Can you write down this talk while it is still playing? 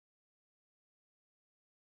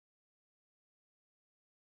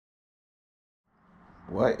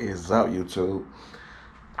What is up, YouTube?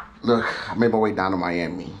 Look, I made my way down to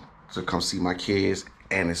Miami to come see my kids,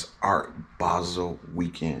 and it's Art Basel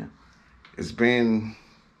weekend. It's been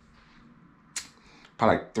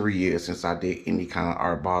probably like 3 years since I did any kind of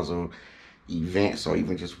Art Basel events or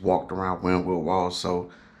even just walked around Wynwood walls.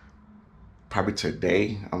 So probably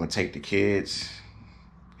today I'm gonna take the kids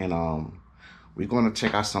and we're gonna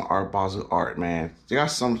check out some Art Basel art, man. They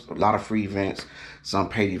got a lot of free events, some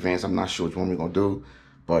paid events. I'm not sure which one we're gonna do,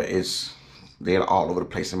 but they're all over the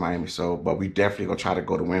place in Miami. So, but we definitely gonna try to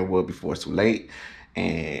go to Wynwood before it's too late.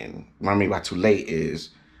 And what I mean by too late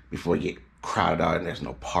is before you get crowded out and there's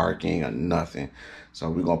no parking or nothing. So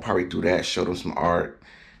we're gonna probably do that, show them some art,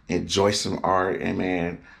 enjoy some art, and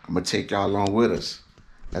man, I'm gonna take y'all along with us.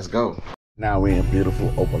 Let's go. Now we're in beautiful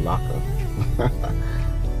Opalaka.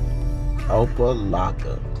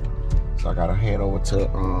 Opalaka. So I gotta head over to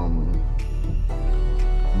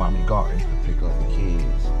Mommy Gardens to pick up the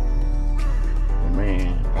kids. And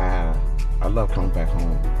man, I love coming back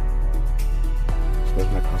home, especially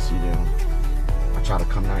when I come see them. I try to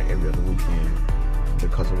come out every other weekend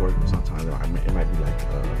because of work, but sometimes it might be like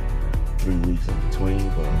 3 weeks in between.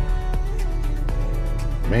 But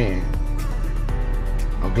man,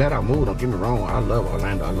 I'm glad I moved. Don't get me wrong, I love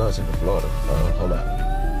Orlando. I love Central Florida. Hold up,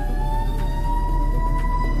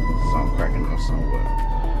 something cracking up somewhere.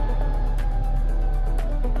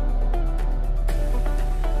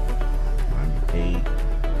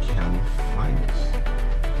 County finest.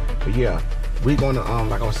 But yeah, we're gonna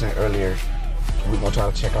like I was saying earlier, we're gonna try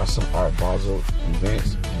to check out some Art Basel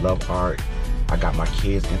events. Love art. I got my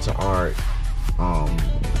kids into art.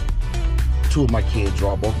 2 of my kids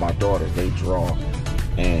draw. Both my daughters, they draw,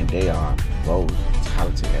 and they are both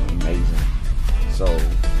talented and amazing. So,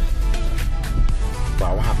 but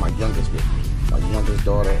I will have my youngest with me, my youngest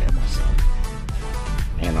daughter and my son,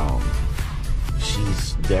 and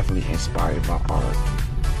she's definitely inspired by art.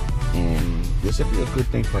 And this would be a good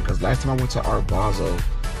thing for her, because last time I went to Art Basel,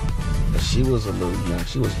 she was a little young.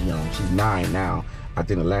 She was young. She's 9 now. I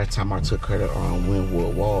think the last time I took her to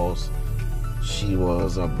Wynwood Walls, she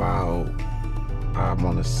was about, I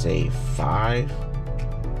want to say 5.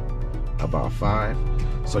 About 5.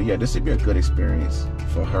 So yeah, this would be a good experience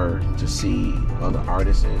for her to see other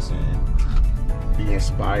artists and be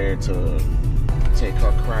inspired to take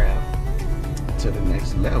her craft to the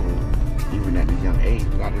next level. Even at this young age,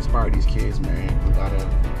 we gotta inspire these kids, man.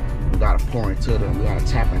 We gotta pour into them. We gotta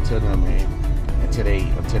tap into them, and into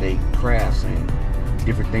they crafts and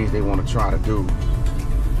different things they want to try to do.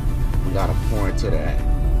 We gotta pour into that,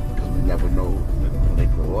 because we never know when they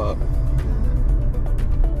grow up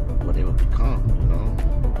what they will become, you know.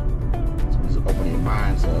 So we just open their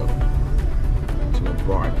minds up to a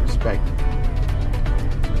broad perspective.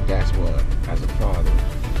 So that's what, as a father,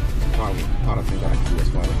 part of things I do as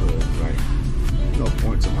fatherhood, like, you know,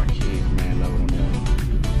 point to my kids, man, loving them,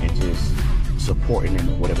 and just supporting them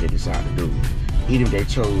in whatever they decide to do. Even if they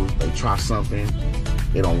try something,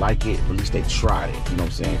 they don't like it, at least they tried it. You know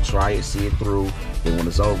what I'm saying? Try it, see it through. Then when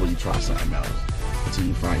it's over, you try something else until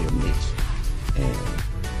you find your niche. And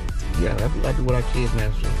yeah, that's what I do with our kids,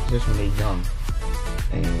 man, just when they're young,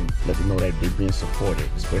 and let them know that they're being supported,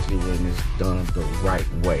 especially when it's done the right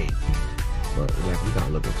way. But like, we got a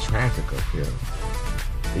little bit of traffic up here.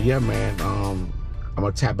 But yeah, man, I'm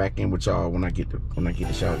gonna tap back in with y'all when I get the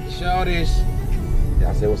show. Show this.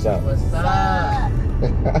 Y'all say what's up. What's up?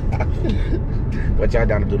 What y'all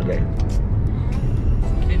down to do today?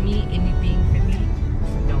 For me, anything for me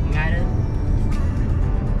don't matter.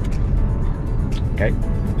 Okay.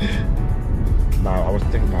 Now I was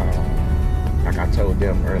thinking about, like I told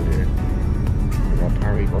them earlier, we're gonna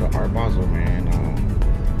probably go to Art Basel, man.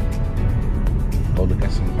 Go look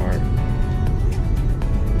at some art.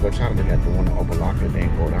 We're gonna try to look at the one in Opalaka, then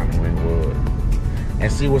go down to Wynwood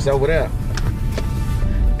and see what's over there.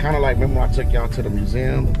 Kind of like, remember when I took y'all to the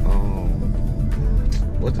museum?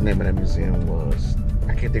 What's the name of that museum was?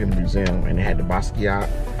 I can't think of the museum, and they had the Basquiat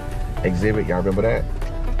exhibit. Y'all remember that?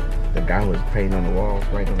 The guy who was painting on the walls,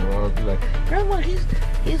 right on the walls. He's like, Grandma, he's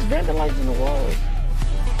vandalizing the walls.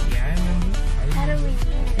 Yeah, I remember. How do we?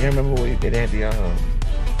 You remember when they had the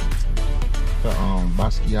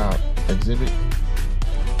Basquiat exhibit?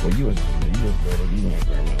 Well, you was little, you ain't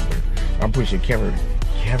remember. I'm pretty sure Kevin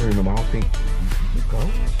remember. I don't think you go.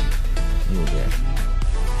 You were there.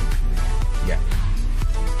 Yeah.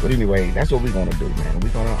 But anyway, that's what we're gonna do, man. We're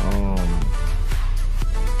gonna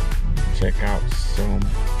check out some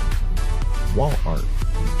wall art.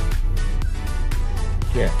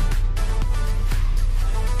 Yeah.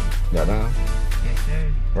 Y'all done? Yes,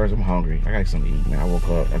 sir. First, I'm hungry. I got something to eat, man. I woke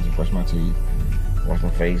up, I just brushed my teeth, washed my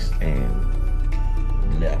face, and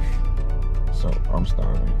left. So I'm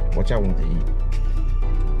starving. What y'all want to eat?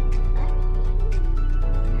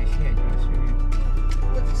 Yeah, she had your cereal.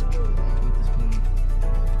 With the spoon. With the spoon.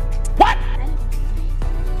 What? I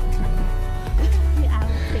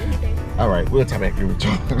don't say either. All right, we'll talk back here with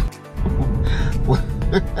y'all.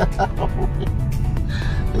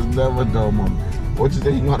 It's never dull moment. What you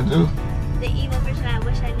think you know how to do? The evil version I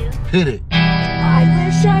wish I knew. Hit it. I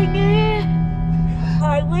wish I knew.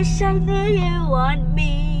 I wish I knew you want me.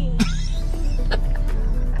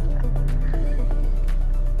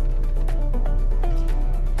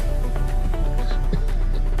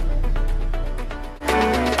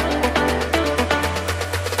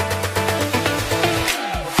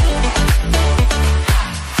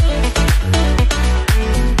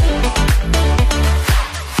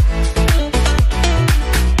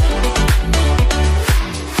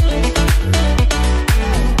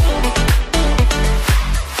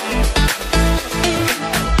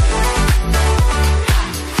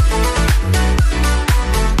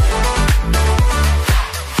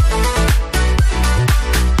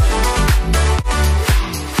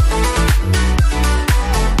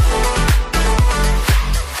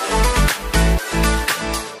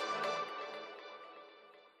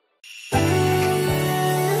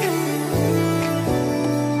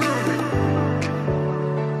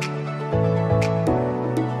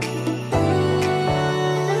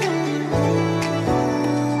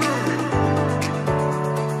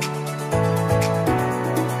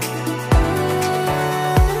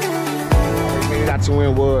 To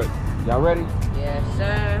Wynwood. Y'all ready? Yes,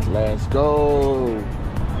 sir. Let's go.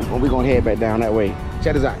 Well, we gonna head back down that way.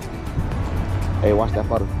 Check this out. Hey, watch that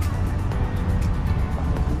photo.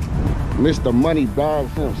 Mr.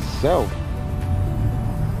 Moneybags himself.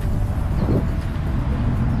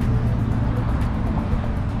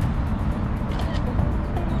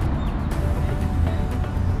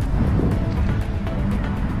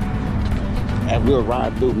 As we'll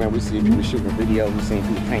ride through, man, we see people shooting videos, we seen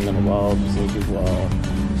people painting on the walls, we seen people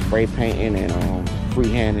spray painting and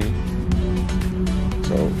freehanding.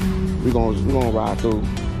 So we're gonna ride through.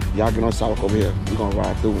 Y'all get on sidewalk over here. We're gonna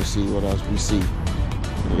ride through and see what else we see.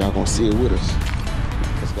 And y'all gonna see it with us.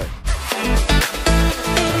 Let's go.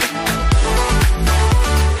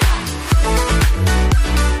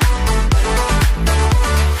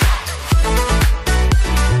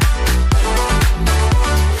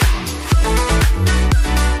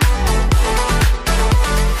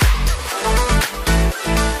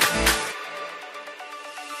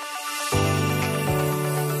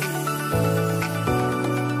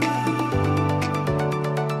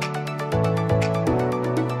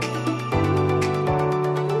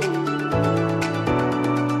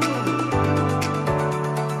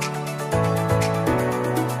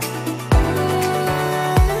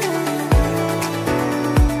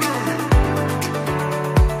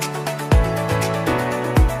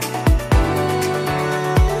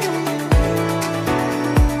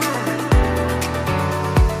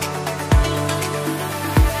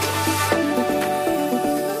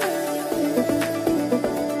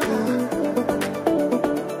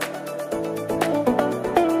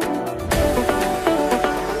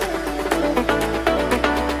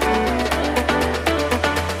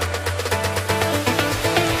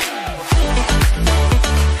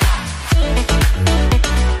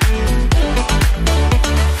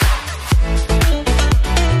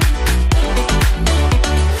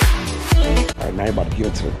 Now you about to get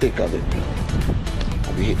into the thick of it.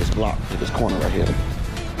 We hit this block, hit this corner right here.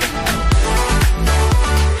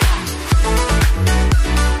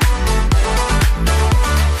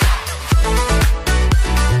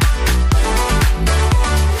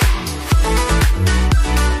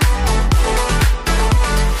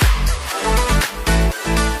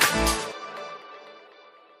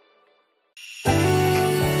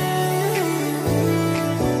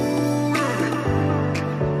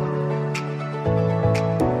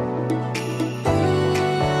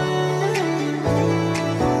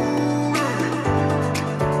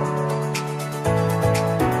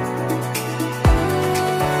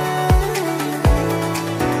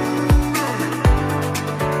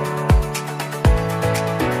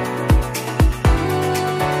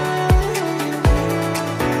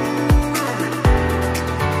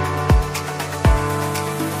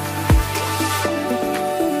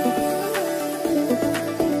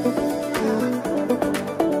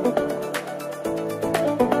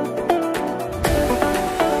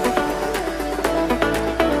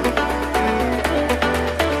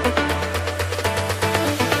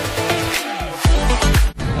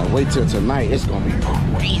 Wait till tonight, it's gonna be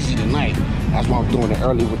crazy tonight. That's why I'm doing it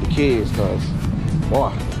early with the kids, cause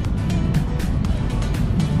boy,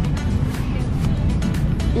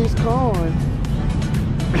 It's corn.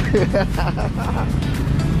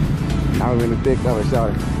 Now we're in the thick of it,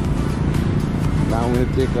 shawty. Now we're in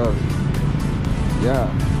the thick of it.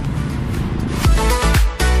 Yeah.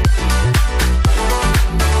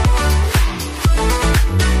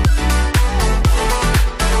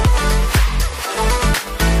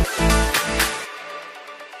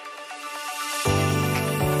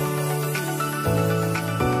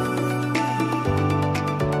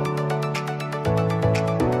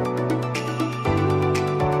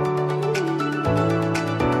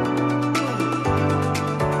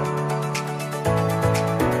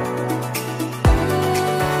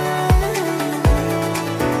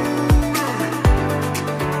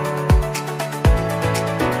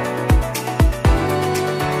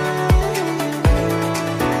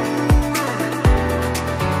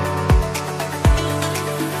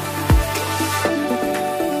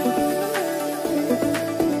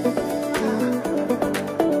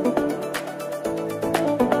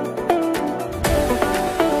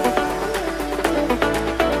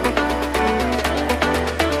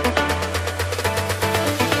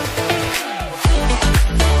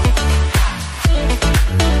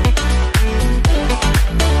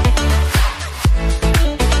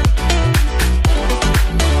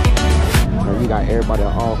 Everybody,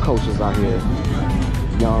 all cultures out here,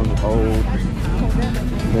 young, old,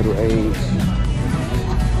 middle age.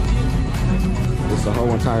 It's the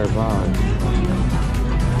whole entire vibe.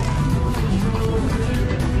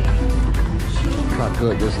 Look how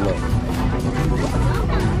good this looks.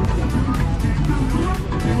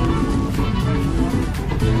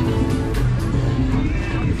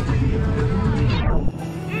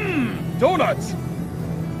 Donuts!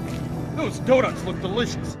 Those donuts look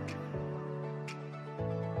delicious.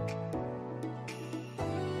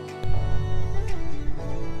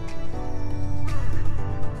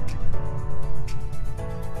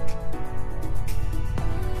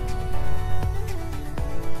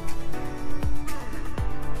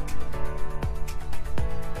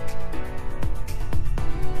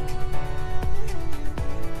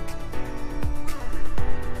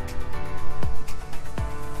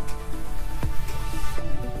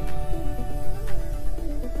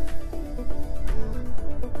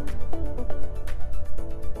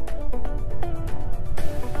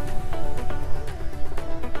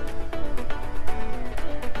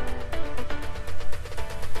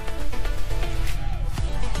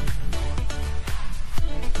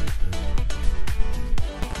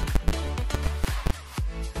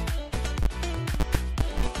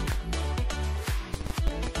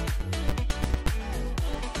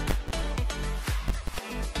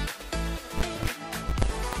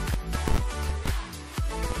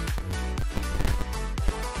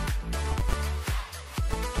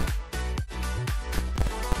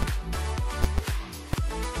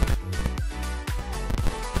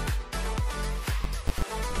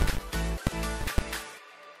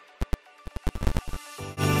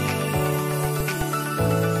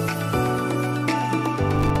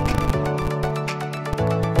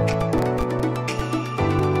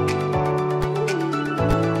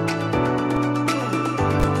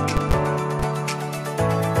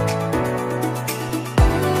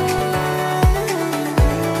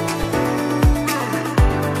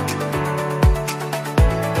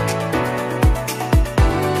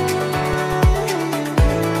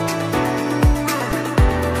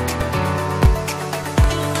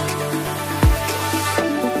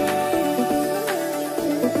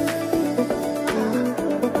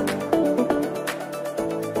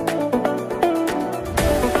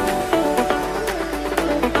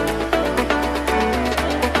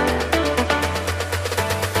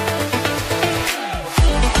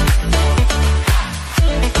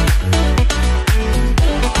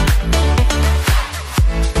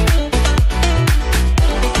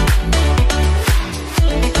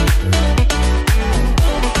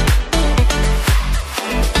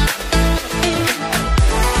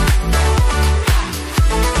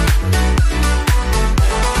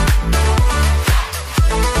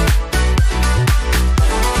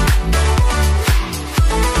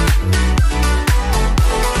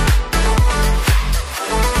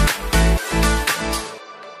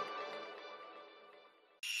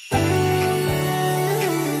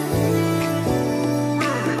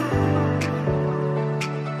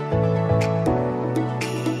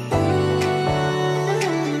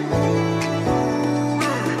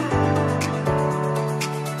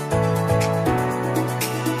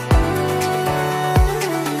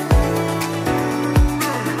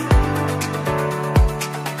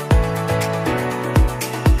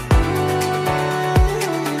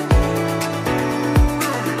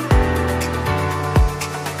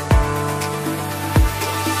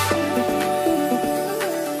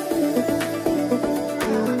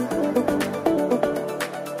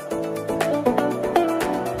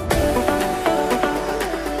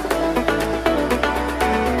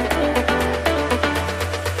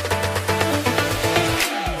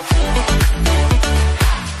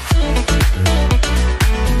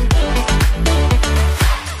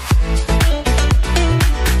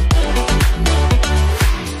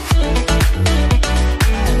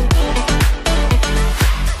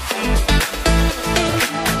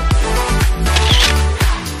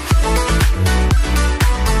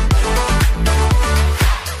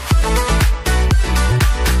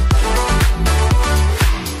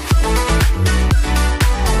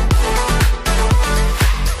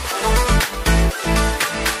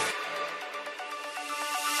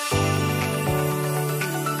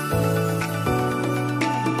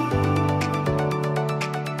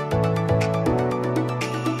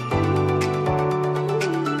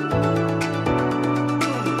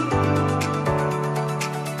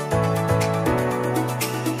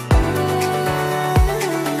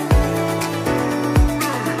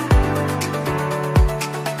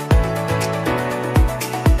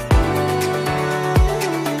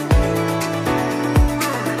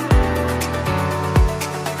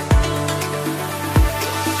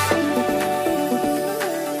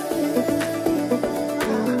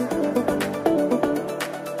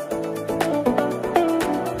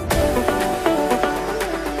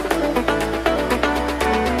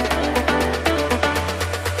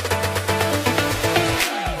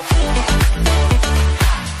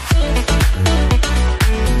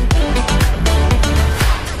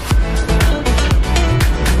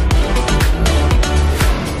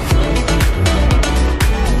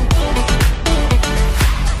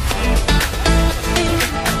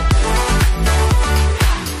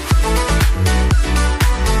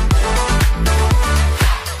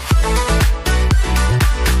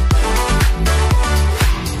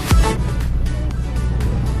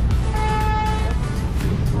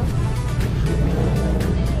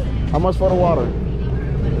 much for the water?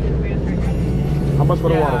 How much for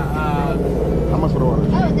the water? How much for the water?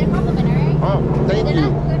 Oh, they're complimentary. Oh, thank you.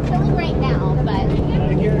 They're chilling right now, but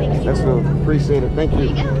thank you. That's good. Appreciate it. Thank you. There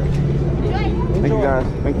you go. Enjoy. Thank you guys.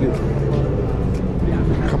 Thank you.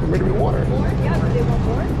 Complimentary water. Yeah, they want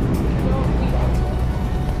more?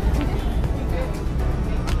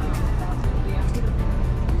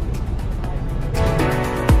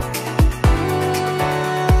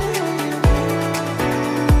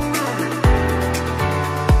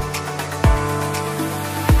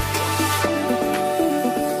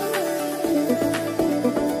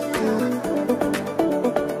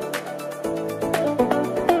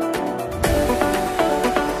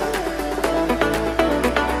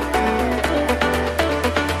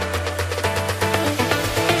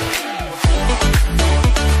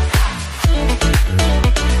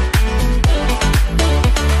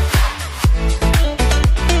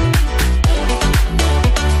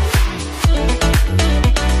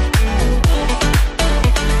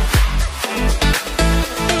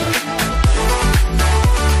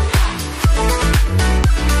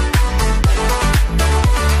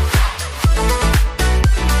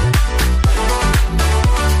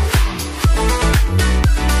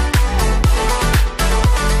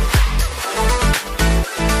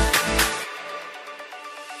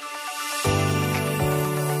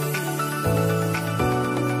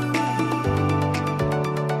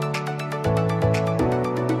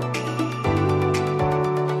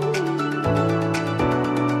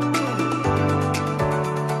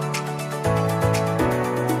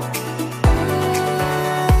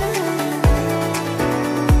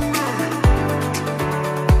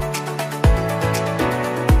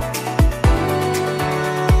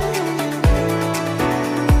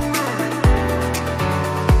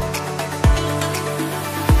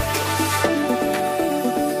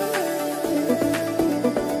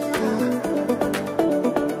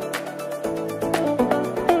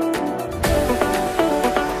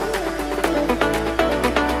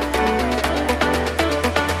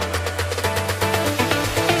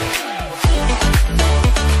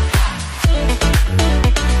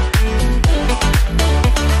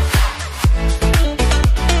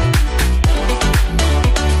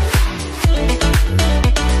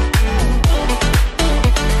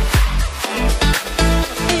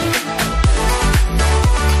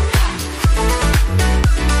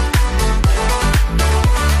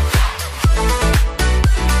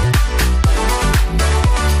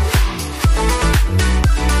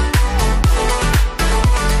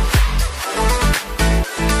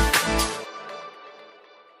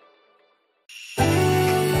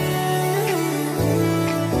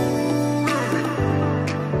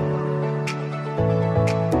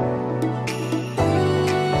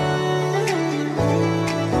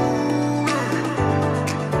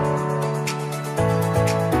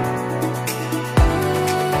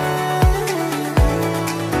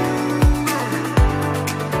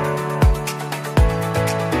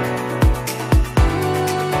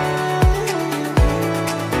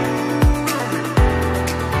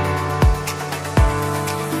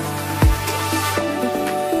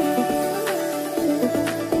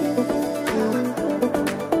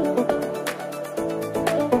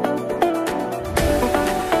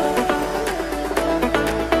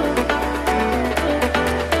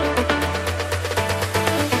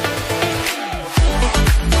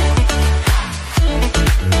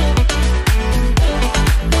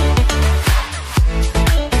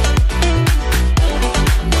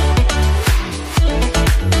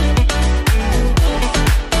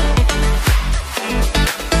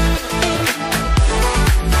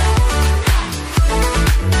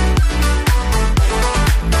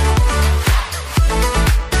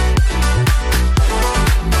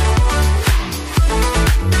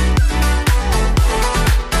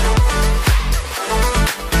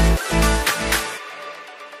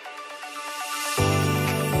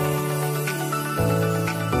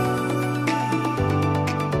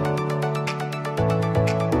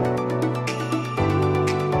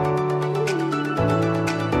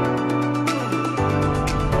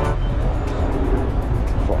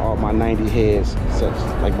 my 90 heads, such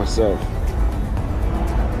like myself.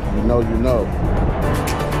 You know, you know.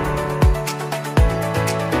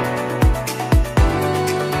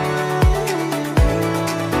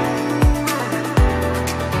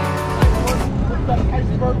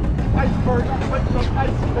 Iceberg,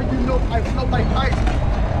 and you know I flow like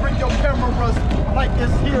ice. Bring your cameras like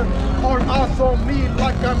it's here, or eyes on me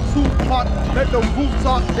like I'm Tupac. Let the roof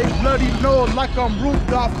talk, they bloody know like I'm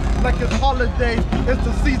roofed off, like it's holiday, it's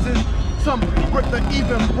the season Some break the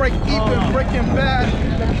even, breaking bad.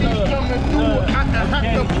 The beat coming through, I have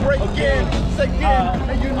to break in, say in,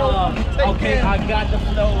 and you know take okay, in. I got the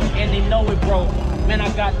flow, and they know it, bro. Man,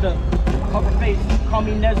 I got the cover face, call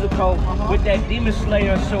me Nezuko, with that demon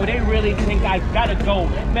slayer, so they really think I gotta go.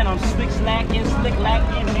 Man, I'm slick lacking,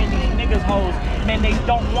 man, these niggas hoes. Man, they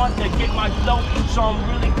don't want to get my flow, so I'm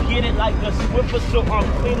really get it like a Swiffer, so I'm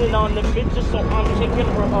cleaning on the picture, so I'm taking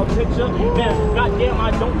her a picture. Man, goddamn,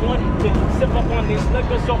 I don't want to sip up on this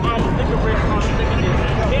liquor, so I'm liquor on this.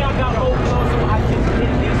 Man, I got old clothes, so I just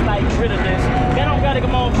hit this like rid of this. Man, I don't gotta get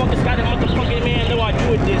motherfuckers, got that motherfucking man, know I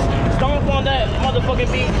do it this. Stomp on that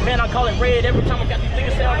motherfucking beat, man, I call it red every time I got these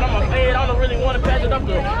niggas sound, but I'm a fade. I don't really want to pass it up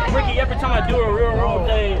to Ricky every time I do a real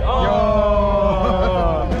day.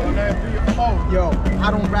 Yo, I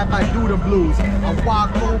don't rap, I do the blues. I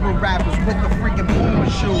walk over rappers with the freaking Puma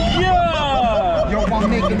shoes. Yeah! Yo, I'm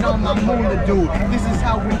making all my moolah, dude. This is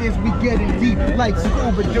how it is, we getting deep like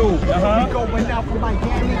scuba, dude. We going out from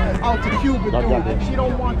Miami out to Cuba, dude. She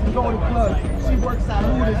don't want to go to clubs. She works at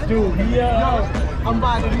Hooters, dude. Yeah. Yo, I'm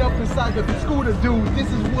riding up inside the scooter, dude. This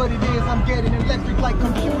is what it is, I'm getting electric like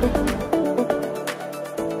computers.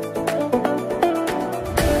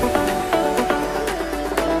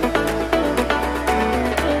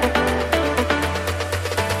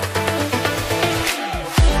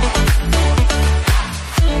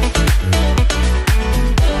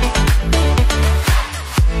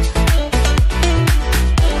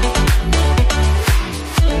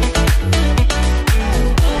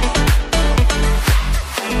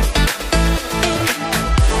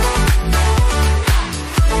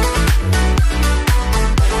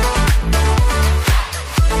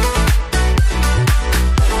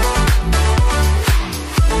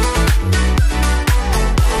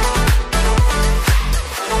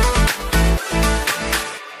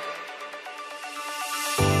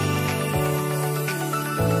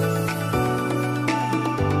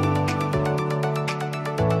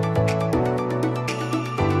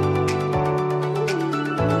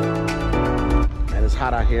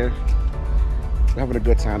 Hot out here. We're having a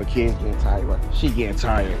good time. The kids getting tired, but she getting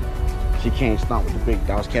tired. She can't stomp with the big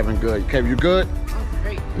dogs. Kevin good. Kevin, you good? I'm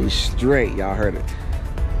great. He's straight. Y'all heard it.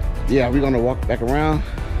 Yeah, we're gonna walk back around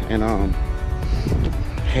and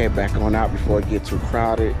head back on out before it gets too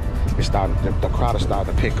crowded. The crowd is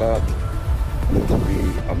starting to pick up. It's gonna be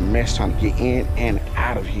a mess trying to get in and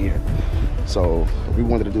out of here. So we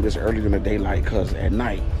wanted to do this earlier in the daylight because at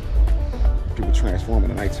night people transform in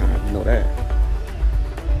the nighttime. You know that.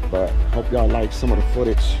 But hope y'all like some of the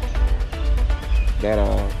footage that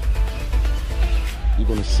you're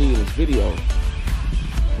gonna see in this video.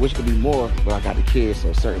 Wish could be more, but I got the kids,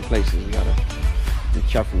 so certain places you gotta be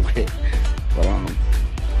careful with. But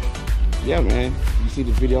yeah, man, if you see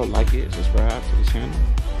the video, like it, subscribe to the channel,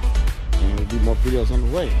 and there'll be more videos on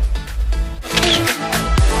the way.